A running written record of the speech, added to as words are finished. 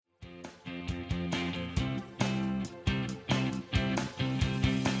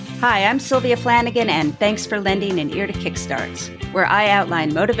Hi, I'm Sylvia Flanagan, and thanks for lending an ear to Kickstarts, where I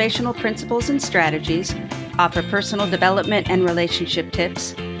outline motivational principles and strategies, offer personal development and relationship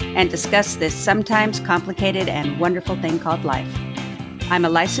tips, and discuss this sometimes complicated and wonderful thing called life. I'm a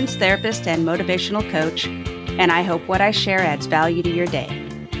licensed therapist and motivational coach, and I hope what I share adds value to your day.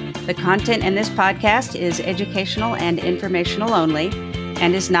 The content in this podcast is educational and informational only,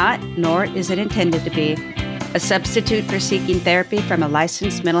 and is not, nor is it intended to be, a substitute for seeking therapy from a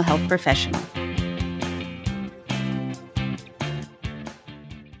licensed mental health professional.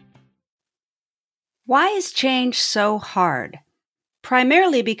 Why is change so hard?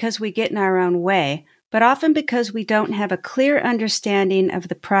 Primarily because we get in our own way, but often because we don't have a clear understanding of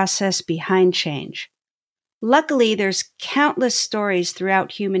the process behind change. Luckily, there's countless stories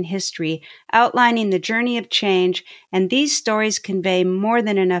throughout human history outlining the journey of change, and these stories convey more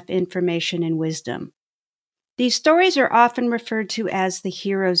than enough information and wisdom. These stories are often referred to as the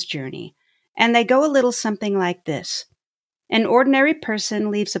hero's journey, and they go a little something like this. An ordinary person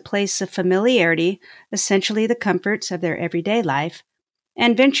leaves a place of familiarity, essentially the comforts of their everyday life,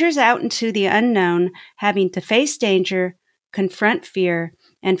 and ventures out into the unknown, having to face danger, confront fear,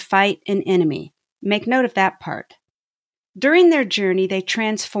 and fight an enemy. Make note of that part. During their journey, they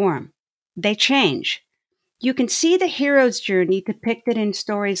transform. They change. You can see the hero's journey depicted in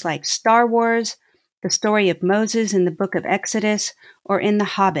stories like Star Wars, the story of Moses in the book of Exodus, or in The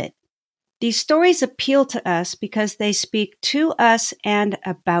Hobbit. These stories appeal to us because they speak to us and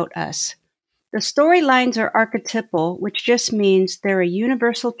about us. The storylines are archetypal, which just means they're a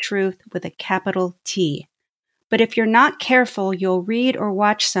universal truth with a capital T. But if you're not careful, you'll read or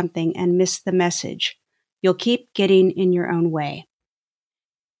watch something and miss the message. You'll keep getting in your own way.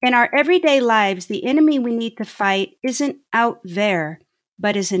 In our everyday lives, the enemy we need to fight isn't out there,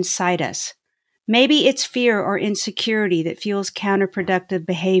 but is inside us. Maybe it's fear or insecurity that fuels counterproductive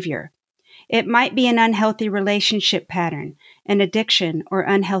behavior. It might be an unhealthy relationship pattern, an addiction or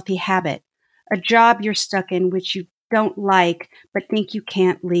unhealthy habit, a job you're stuck in which you don't like but think you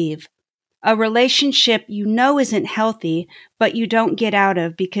can't leave, a relationship you know isn't healthy but you don't get out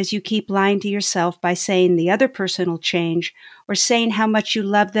of because you keep lying to yourself by saying the other person will change or saying how much you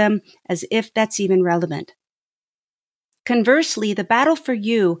love them as if that's even relevant. Conversely, the battle for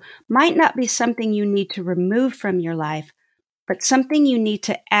you might not be something you need to remove from your life, but something you need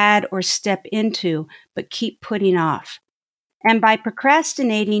to add or step into, but keep putting off. And by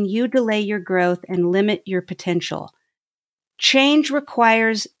procrastinating, you delay your growth and limit your potential. Change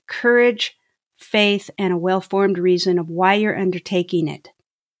requires courage, faith, and a well-formed reason of why you're undertaking it.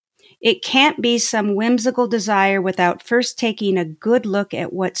 It can't be some whimsical desire without first taking a good look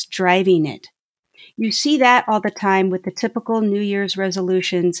at what's driving it. You see that all the time with the typical New Year's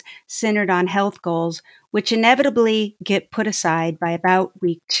resolutions centered on health goals, which inevitably get put aside by about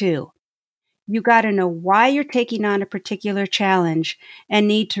week 2. You got to know why you're taking on a particular challenge and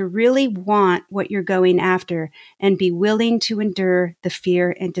need to really want what you're going after and be willing to endure the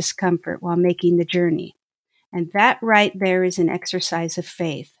fear and discomfort while making the journey. And that right there is an exercise of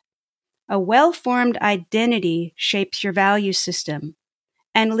faith. A well-formed identity shapes your value system,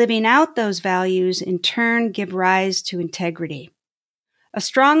 and living out those values in turn give rise to integrity. A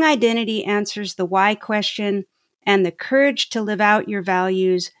strong identity answers the why question, and the courage to live out your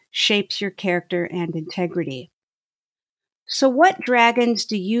values shapes your character and integrity. So what dragons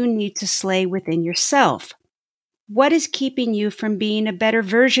do you need to slay within yourself? What is keeping you from being a better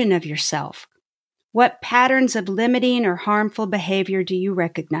version of yourself? What patterns of limiting or harmful behavior do you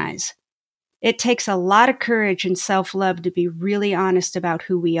recognize? It takes a lot of courage and self-love to be really honest about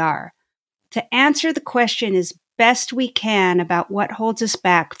who we are, to answer the question as best we can about what holds us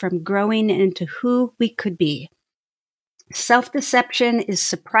back from growing into who we could be. Self-deception is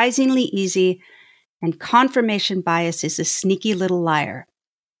surprisingly easy, and confirmation bias is a sneaky little liar.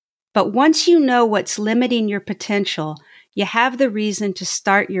 But once you know what's limiting your potential, you have the reason to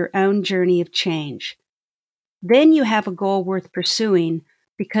start your own journey of change. Then you have a goal worth pursuing,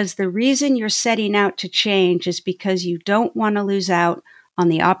 because the reason you're setting out to change is because you don't want to lose out on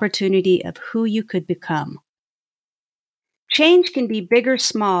the opportunity of who you could become. Change can be big or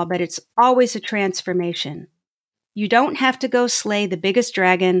small, but it's always a transformation. You don't have to go slay the biggest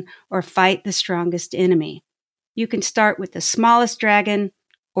dragon or fight the strongest enemy. You can start with the smallest dragon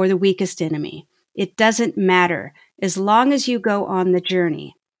or the weakest enemy. It doesn't matter as long as you go on the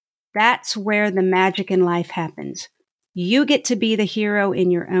journey. That's where the magic in life happens. You get to be the hero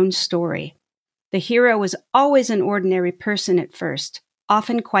in your own story. The hero is always an ordinary person at first,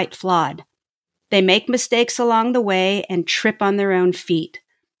 often quite flawed. They make mistakes along the way and trip on their own feet.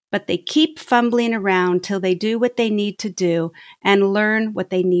 but they keep fumbling around till they do what they need to do and learn what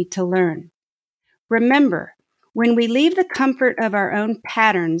they need to learn. Remember, when we leave the comfort of our own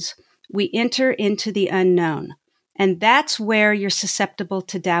patterns, we enter into the unknown, and that's where you're susceptible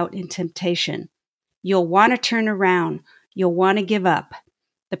to doubt and temptation. You'll want to turn around. You'll want to give up.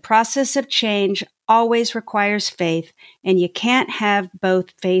 The process of change always requires faith, and you can't have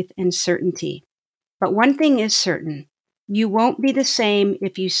both faith and certainty. But one thing is certain. You won't be the same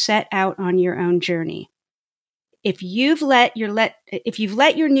if you set out on your own journey. If you've let your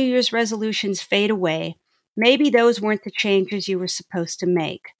New Year's resolutions fade away, maybe those weren't the changes you were supposed to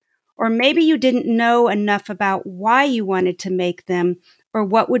make. Or maybe you didn't know enough about why you wanted to make them or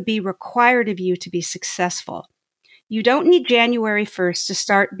what would be required of you to be successful. You don't need January 1st to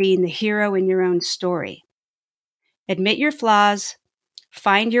start being the hero in your own story. Admit your flaws,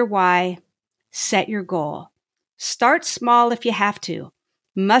 find your why, set your goal. Start small if you have to.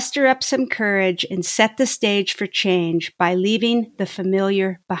 Muster up some courage and set the stage for change by leaving the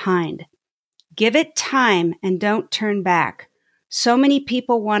familiar behind. Give it time and don't turn back. So many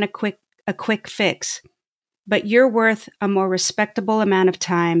people want a quick fix, but you're worth a more respectable amount of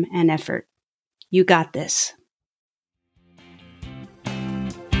time and effort. You got this.